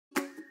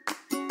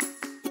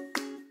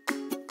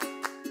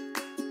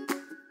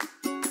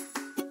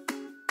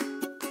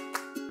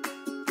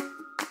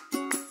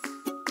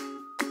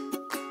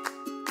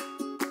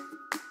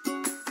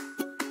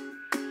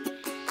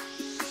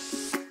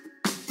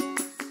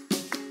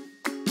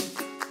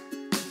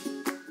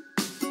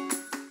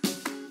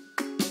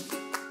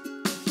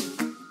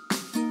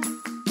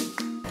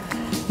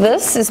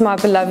This is my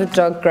beloved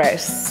dog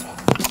Grace.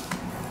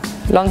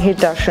 Long-haired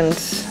Dachshund.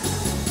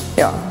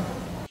 Yeah.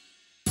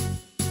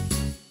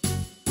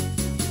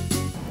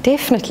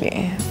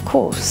 Definitely, of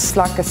course,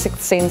 like a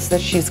sixth sense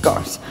that she's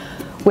got.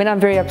 When I'm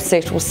very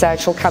upset or sad,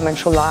 she'll come and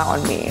she'll lie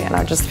on me, and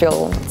I just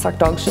feel it's like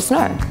dogs just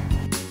know.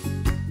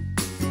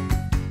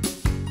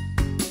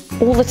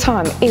 All the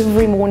time,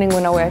 every morning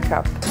when I wake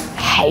up.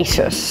 Hate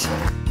it.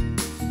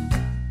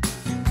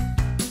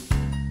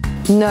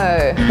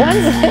 No.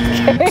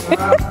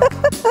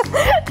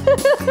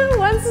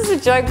 Once is a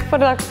joke, but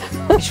like,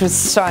 she was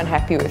so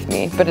unhappy with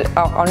me. But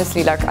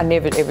honestly, like, I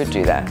never ever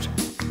do that.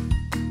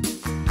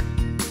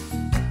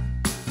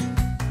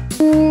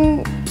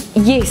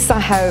 Yes, I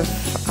have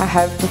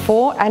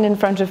before, and in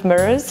front of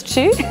mirrors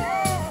too.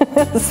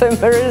 So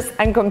mirrors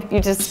and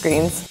computer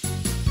screens.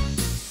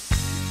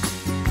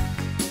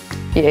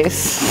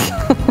 Yes.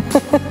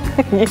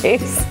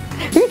 Yes.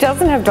 Who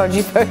doesn't have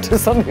dodgy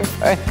photos on their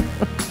phone?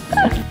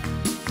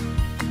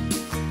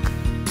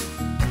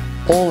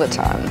 All the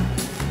time.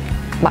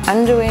 My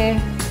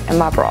underwear and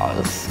my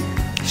bras.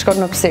 She's got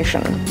an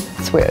obsession.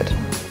 It's weird.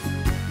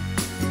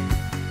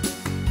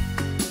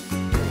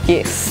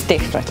 Yes,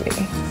 definitely.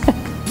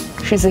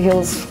 She's a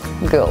heels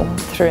girl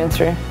through and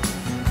through.